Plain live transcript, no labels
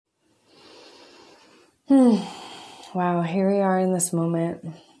Wow, here we are in this moment.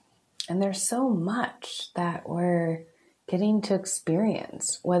 And there's so much that we're getting to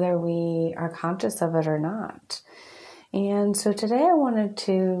experience, whether we are conscious of it or not. And so today I wanted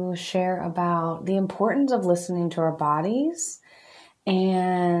to share about the importance of listening to our bodies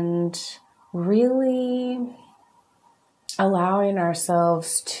and really allowing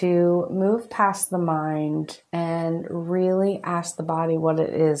ourselves to move past the mind and really ask the body what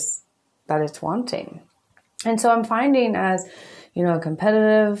it is that it's wanting. And so I'm finding as, a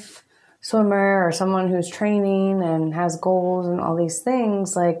competitive swimmer or someone who's training and has goals and all these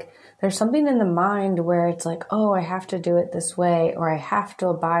things, like there's something in the mind where it's like, oh, I have to do it this way, or I have to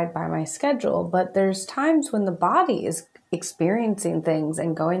abide by my schedule. But there's times when the body is experiencing things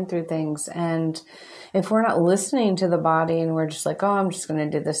and going through things. And if we're not listening to the body and we're just like, oh, I'm just going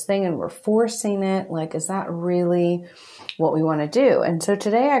to do this thing and we're forcing it, like, is that really what we want to do? And so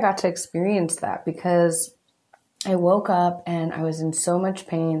today I got to experience that because I woke up and I was in so much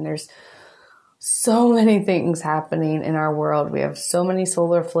pain. There's so many things happening in our world. We have so many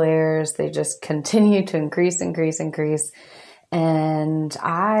solar flares. They just continue to increase. And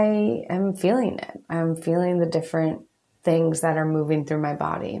I am feeling it. I'm feeling the different things that are moving through my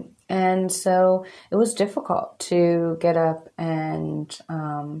body. And so it was difficult to get up and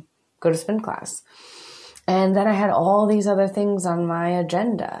go to spin class. And then I had all these other things on my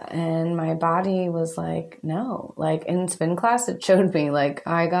agenda, and my body was like, no. Like in spin class, it showed me like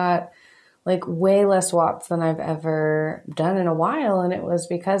I got like way less watts than I've ever done in a while. And it was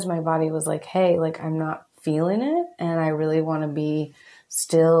because my body was like, hey, like I'm not feeling it. And I really want to be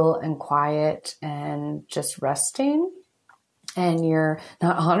still and quiet and just resting. And you're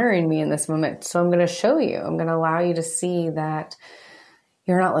not honoring me in this moment. So I'm going to show you, I'm going to allow you to see that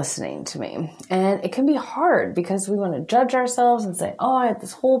you're not listening to me. And it can be hard because we want to judge ourselves and say, oh, I had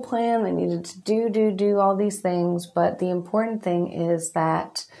this whole plan. I needed to do all these things. But the important thing is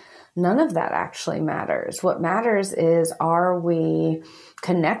that none of that actually matters. What matters is, are we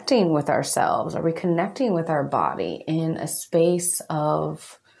connecting with ourselves? Are we connecting with our body in a space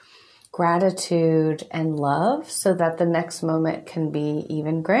of gratitude and love so that the next moment can be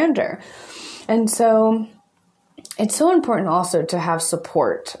even grander? And so it's so important also to have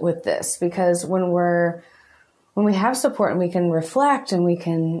support with this, because when we have support and we can reflect and we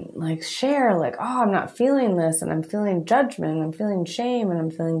can like share like, oh, I'm not feeling this and I'm feeling judgment, and I'm feeling shame and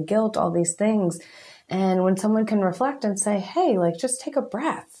I'm feeling guilt, all these things. And when someone can reflect and say, hey, like just take a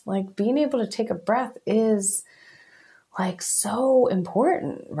breath, like being able to take a breath is like so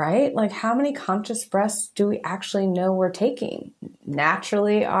important, right? Like how many conscious breaths do we actually know we're taking?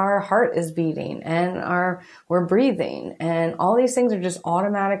 Naturally, our heart is beating and we're breathing and all these things are just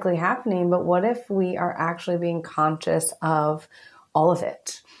automatically happening. But what if we are actually being conscious of all of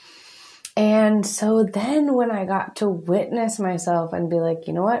it? And so then when I got to witness myself and be like,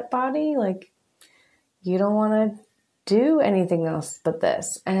 you know what, body, like you don't want to do anything else but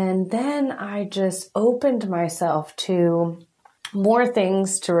this. And then I just opened myself to more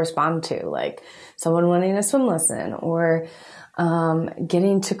things to respond to, like someone wanting a swim lesson or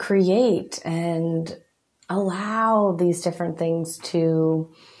getting to create and allow these different things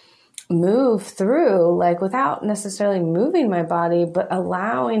to move through, like without necessarily moving my body, but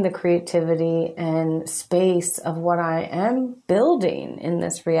allowing the creativity and space of what I am building in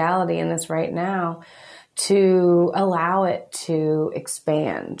this reality, in this right now, to allow it to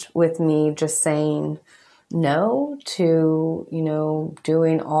expand with me just saying no to,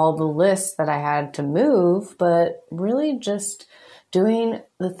 doing all the lists that I had to move, but really just doing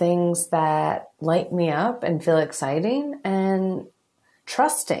the things that light me up and feel exciting and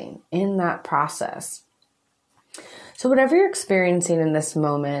trusting in that process. So whatever you're experiencing in this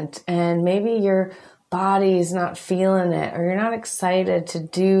moment, and maybe your body's not feeling it or you're not excited to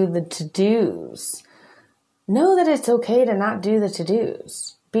do the to-dos, know that it's okay to not do the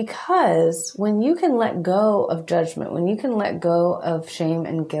to-dos, because when you can let go of judgment, when you can let go of shame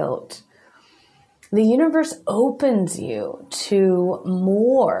and guilt, the universe opens you to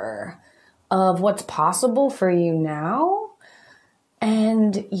more of what's possible for you now.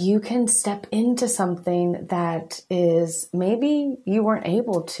 And you can step into something that is maybe you weren't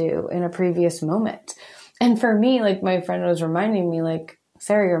able to in a previous moment. And for me, like my friend was reminding me, like,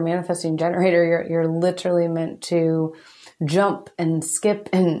 Sarah, you're a manifesting generator. You're literally meant to jump and skip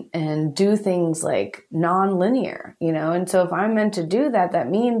and do things like non-linear, And so if I'm meant to do that, that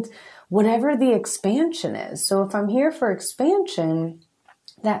means whatever the expansion is. So if I'm here for expansion,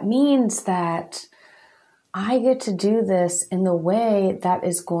 that means that I get to do this in the way that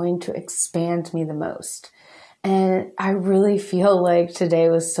is going to expand me the most. And I really feel like today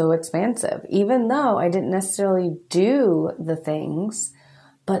was so expansive, even though I didn't necessarily do the things,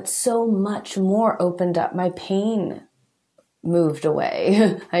 but so much more opened up. My pain moved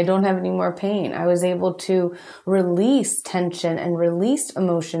away. I don't have any more pain. I was able to release tension and release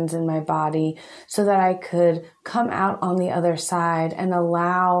emotions in my body so that I could come out on the other side and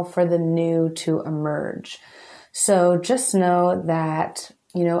allow for the new to emerge. So just know that,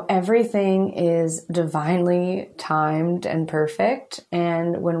 everything is divinely timed and perfect.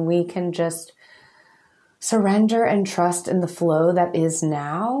 And when we can just surrender and trust in the flow that is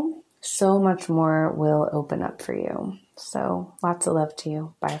now, so much more will open up for you. So lots of love to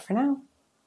you. Bye for now.